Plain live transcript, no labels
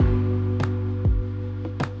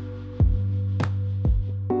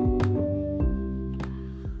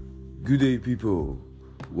Good day, people.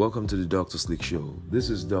 Welcome to the Dr. Slick Show. This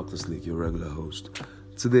is Dr. Slick, your regular host.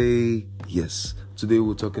 Today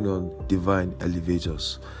we're talking on divine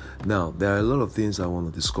elevators. Now, there are a lot of things I want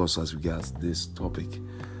to discuss as regards this topic.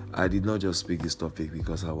 I did not just pick this topic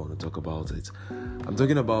because I want to talk about it. I'm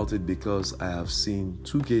talking about it because I have seen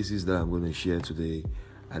two cases that I'm going to share today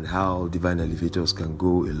and how divine elevators can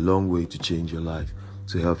go a long way to change your life,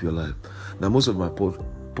 to help your life. Now, most of my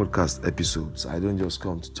podcast episodes, I don't just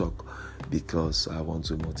come to talk because I want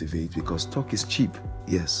to motivate, because talk is cheap,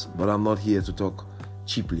 yes, but I'm not here to talk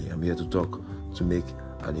cheaply. I'm here to talk to make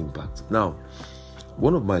an impact. Now,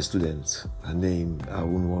 one of my students, her name, I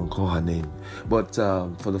wouldn't want to call her name, but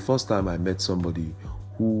for the first time I met somebody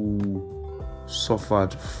who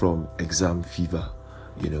suffered from exam fever.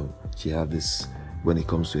 She had this, when it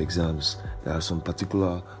comes to exams, there are some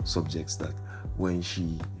particular subjects that when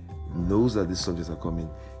she knows that these subjects are coming,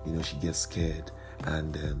 she gets scared,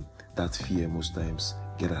 and that fear most times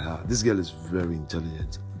get at her. This girl is very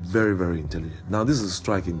intelligent, very, very intelligent. Now, this is a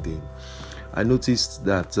striking thing. I noticed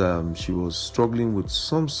that she was struggling with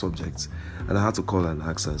some subjects, and I had to call her and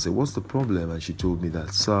ask her and say, what's the problem? And she told me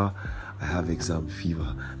that, sir, I have exam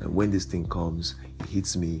fever, and when this thing comes, it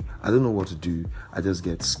hits me. I don't know what to do. I just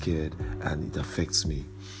get scared, and it affects me.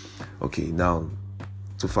 Okay, now,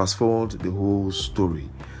 to fast forward the whole story,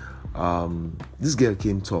 this girl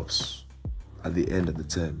came tops at the end of the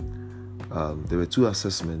term. There were two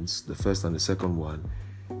assessments, the first and the second one.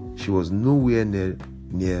 She was nowhere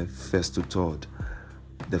near first to third.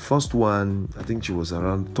 The first one, I think she was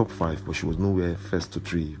around top 5, but she was nowhere first to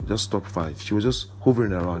 3, just top 5. She was just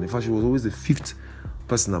hovering around. In fact, she was always the 5th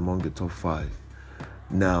person among the top 5.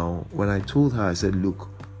 Now, when I told her, I said, look,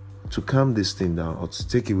 to calm this thing down, or to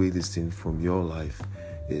take away this thing from your life,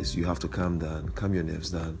 is you have to calm down, calm your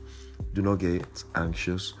nerves down. Do not get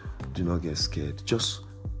anxious. Do not get scared. Just,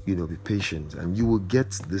 be patient, and you will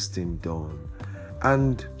get this thing done.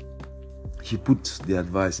 And she put the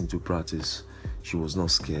advice into practice. She was not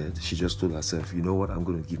scared. She just told herself, you know what, I'm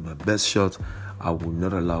going to give my best shot. I will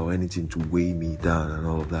not allow anything to weigh me down and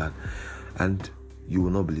all of that. And you will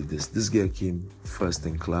not believe this. This girl came first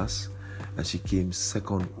in class, and she came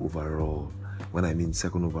second overall. When I mean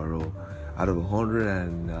second overall, out of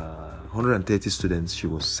 130 students, she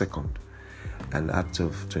was second. And out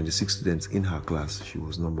of 26 students in her class, she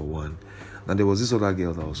was number 1. And there was this other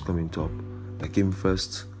girl that was coming top, that came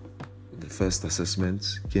first the first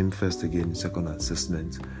assessment, came first again in second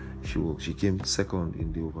assessment. She came second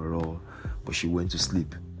in the overall, but she went to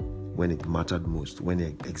sleep when it mattered most. When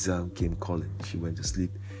the exam came calling, she went to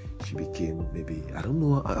sleep. She became, maybe, I don't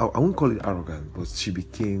know, I won't call it arrogant, but she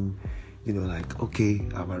became, like, okay,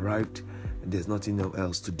 I've arrived, and there's nothing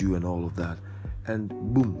else to do and all of that. And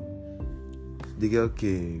boom, the girl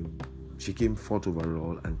came 4th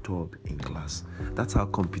overall and top in class. That's how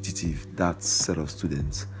competitive that set of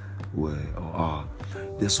students were or are.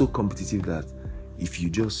 They're so competitive that if you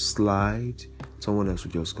just slide, someone else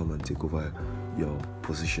will just come and take over your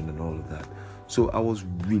position and all of that. So I was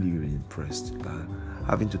really, really impressed.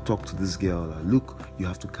 Having to talk to this girl, look, you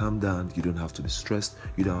have to calm down. You don't have to be stressed.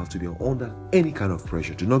 You don't have to be under any kind of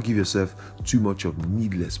pressure. Do not give yourself too much of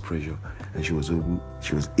needless pressure. And she was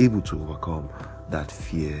able to overcome that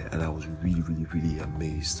fear. And I was really, really, really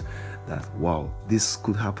amazed that, wow, this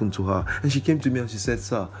could happen to her. And she came to me and she said,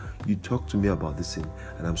 sir, you talked to me about this thing,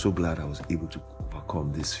 and I'm so glad I was able to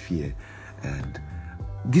overcome this fear. And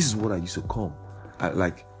this is what I used to come.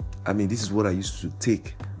 This is what I used to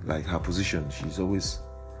take, like her position. She's always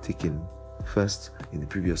taken first in the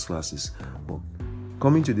previous classes. But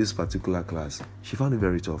coming to this particular class, she found it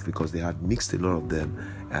very tough because they had mixed a lot of them,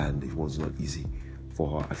 and it was not easy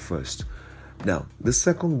for her at first. Now, the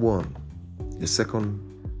second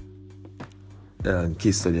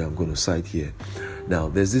case study I'm going to cite here. Now,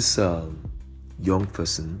 there's this young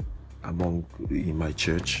person in my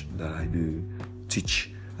church that I do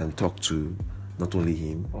teach and talk to. Not only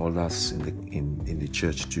him, others in the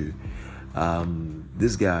church too.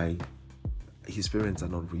 This guy, his parents are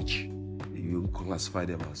not rich. You classify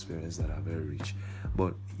them as parents that are very rich.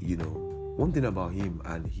 But one thing about him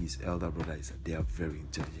and his elder brother is that they are very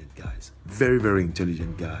intelligent guys. Very, very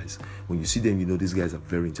intelligent guys. When you see them, these guys are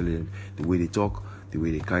very intelligent. The way they talk, the way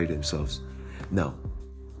they carry themselves. Now,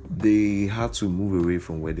 they had to move away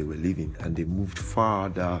from where they were living, and they moved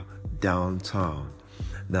farther downtown.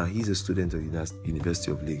 Now, he's a student of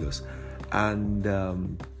University of Lagos, and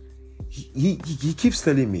he keeps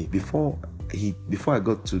telling me, before I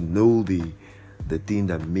got to know the thing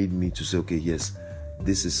that made me to say, okay, yes,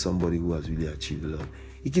 this is somebody who has really achieved a lot.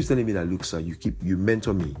 He keeps telling me that, look, sir, you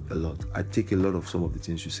mentor me a lot. I take a lot of some of the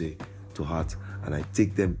things you say to heart and I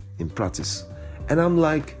take them in practice. And I'm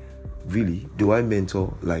like, really? Do I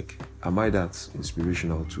mentor? Like, am I that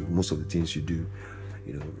inspirational to most of the things you do?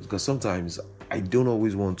 Because sometimes I don't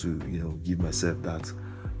always want to, give myself that,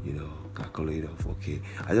 calculator of, okay,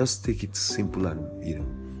 I just take it simple and,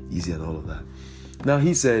 easy and all of that. Now,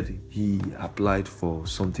 he said he applied for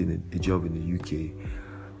something, a job in the UK,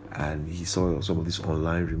 and he saw some of these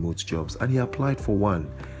online remote jobs, and he applied for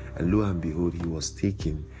one, and lo and behold, he was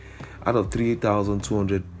taken. Out of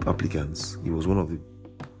 3,200 applicants, he was one of the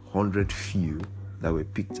 100 few that were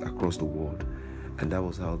picked across the world. And that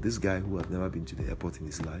was how this guy, who had never been to the airport in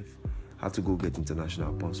his life, had to go get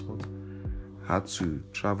international passport, had to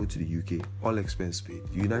travel to the UK, all expense paid.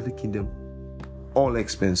 The United Kingdom, all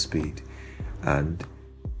expense paid. And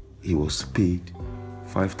he was paid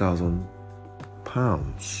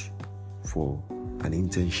 £5,000 for an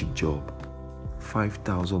internship job.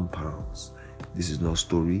 £5,000. This is not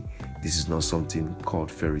story. This is not something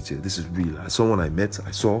called fairy tale. This is real. Someone I met,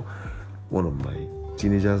 I saw one of my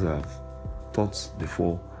teenagers I've taught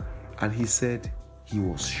before, and he said he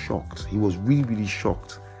was shocked. He was really, really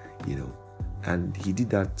shocked, and he did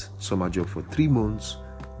that summer job for 3 months,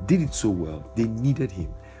 did it so well. They needed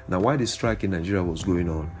him. Now, while the strike in Nigeria was going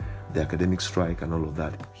on, the academic strike and all of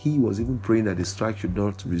that, he was even praying that the strike should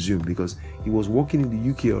not resume because he was working in the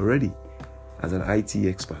UK already as an IT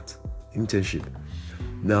expert, internship.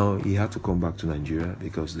 Now, he had to come back to Nigeria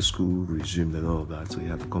because the school resumed and all of that, so he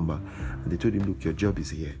had to come back. And they told him, look, your job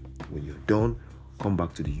is here. When you're done, come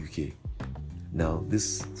back to the UK. Now,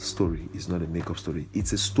 this story is not a make-up story.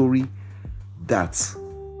 It's a story that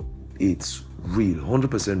it's real,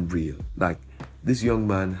 100% real. Like, this young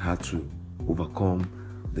man had to overcome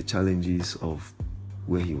the challenges of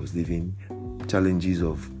where he was living, challenges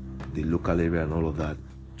of the local area and all of that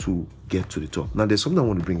to get to the top. Now, there's something I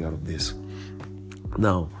want to bring out of this.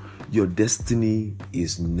 Now, your destiny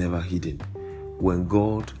is never hidden. When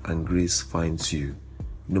God and grace finds you,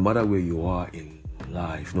 no matter where you are in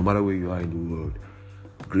life, no matter where you are in the world,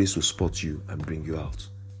 grace will spot you and bring you out.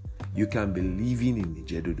 You can be living in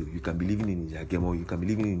Ijedodo, you can be living in Ijagemo, you can be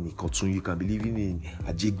living in Ikotun, you can be living in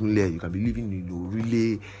Ajegunle, you can be living in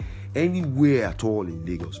Orile, anywhere at all in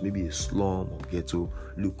Lagos, maybe a slum or ghetto.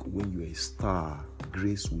 Look, when you're a star,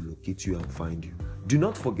 grace will locate you and find you. Do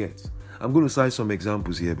not forget, I'm going to cite some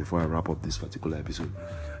examples here before I wrap up this particular episode.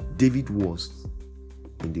 David was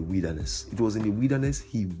in the wilderness. It was in the wilderness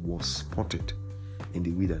he was spotted. In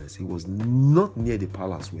the wilderness. He was not near the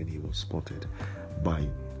palace when he was spotted by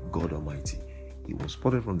God Almighty. He was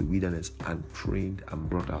spotted from the wilderness and trained and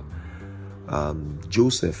brought out.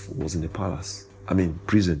 Joseph was in the palace.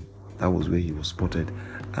 Prison. That was where he was spotted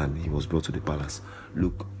and he was brought to the palace.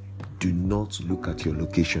 Look, do not look at your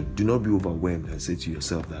location. Do not be overwhelmed and say to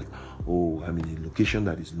yourself that, oh, I'm in a location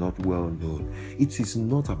that is not well known. It is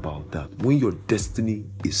not about that. When your destiny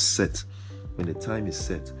is set, when the time is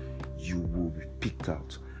set, you will be picked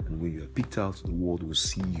out. And when you are picked out, the world will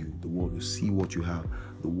see you. The world will see what you have.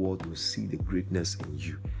 The world will see the greatness in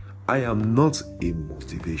you. I am not a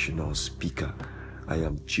motivational speaker. I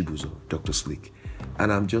am Chibuzo, Dr. Slick.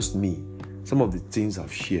 And I'm just me. Some of the things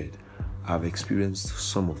I've shared, I've experienced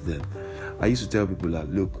some of them. I used to tell people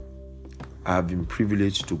that, look, I've been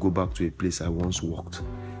privileged to go back to a place I once worked.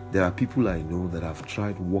 There are people I know that have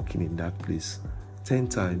tried working in that place 10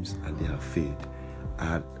 times and they have failed.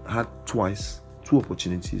 I had 2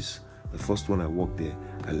 opportunities. The first one I worked there,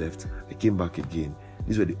 I left. I came back again.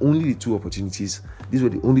 These were the only 2 opportunities. These were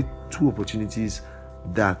the only 2 opportunities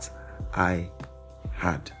that I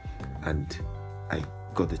had, and I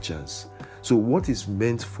got the chance. So what is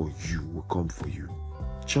meant for you will come for you.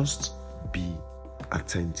 Just be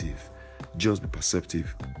attentive. Just be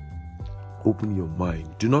perceptive. Open your mind.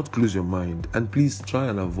 Do not close your mind. And please try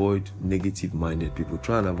and avoid negative-minded people.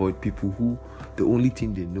 Try and avoid people who the only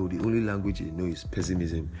thing they know, the only language they know is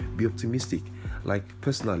pessimism. Be optimistic. Like,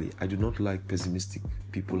 personally, I do not like pessimistic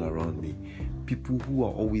people around me. People who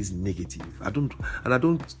are always negative. I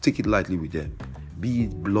don't take it lightly with them. Be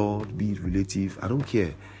it blood, be it relative, I don't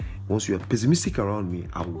care. Once you are pessimistic around me,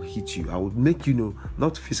 I will hit you. I will make you know,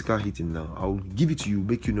 not physical hitting now. I will give it to you,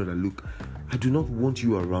 make you know that, look, I do not want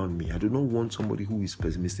you around me. I do not want somebody who is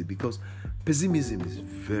pessimistic, because pessimism is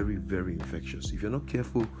very, very infectious. If you're not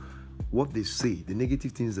careful, what they say, the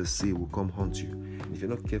negative things they say will come haunt you. And if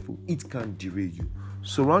you're not careful, it can derail you.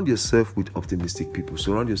 Surround yourself with optimistic people.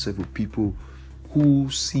 Surround yourself with people who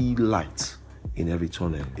see light in every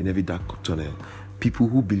tunnel, in every dark tunnel. People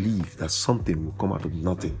who believe that something will come out of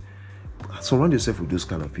nothing. Surround yourself with those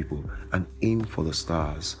kind of people and aim for the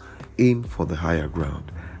stars. Aim for the higher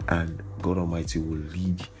ground. And God Almighty will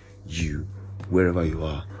lead you wherever you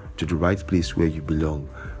are to the right place where you belong.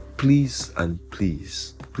 Please and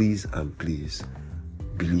please, please and please,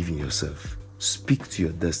 believe in yourself. Speak to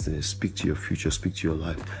your destiny, speak to your future, speak to your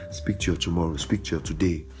life, speak to your tomorrow, speak to your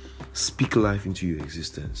today. Speak life into your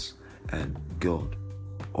existence, and God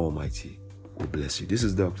Almighty will bless you. This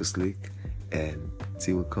is Dr. Slick, and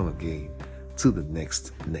till we come again to the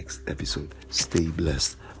next episode, stay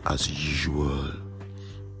blessed as usual.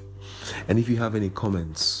 And if you have any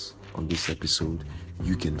comments on this episode,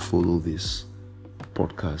 you can follow this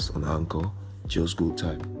podcast on Anchor. Just go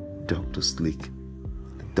type Dr. Slick,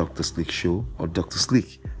 Dr. Slick Show, or Dr.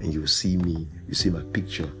 Slick, and you'll see me, you see my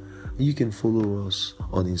picture. And you can follow us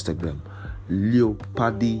on Instagram,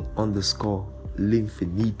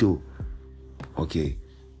 Leopardi_Linfinito. Okay,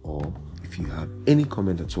 or if you have any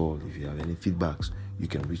comment at all, if you have any feedbacks, you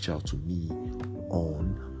can reach out to me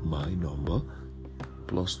on my number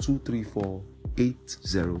 +234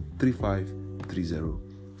 8035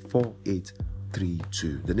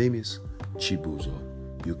 304832. The name is Chibuzo.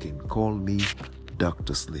 You can call me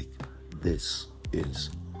Dr. Slick. This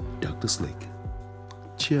is Dr. Slick.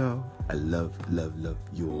 Ciao. I love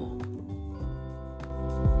you all.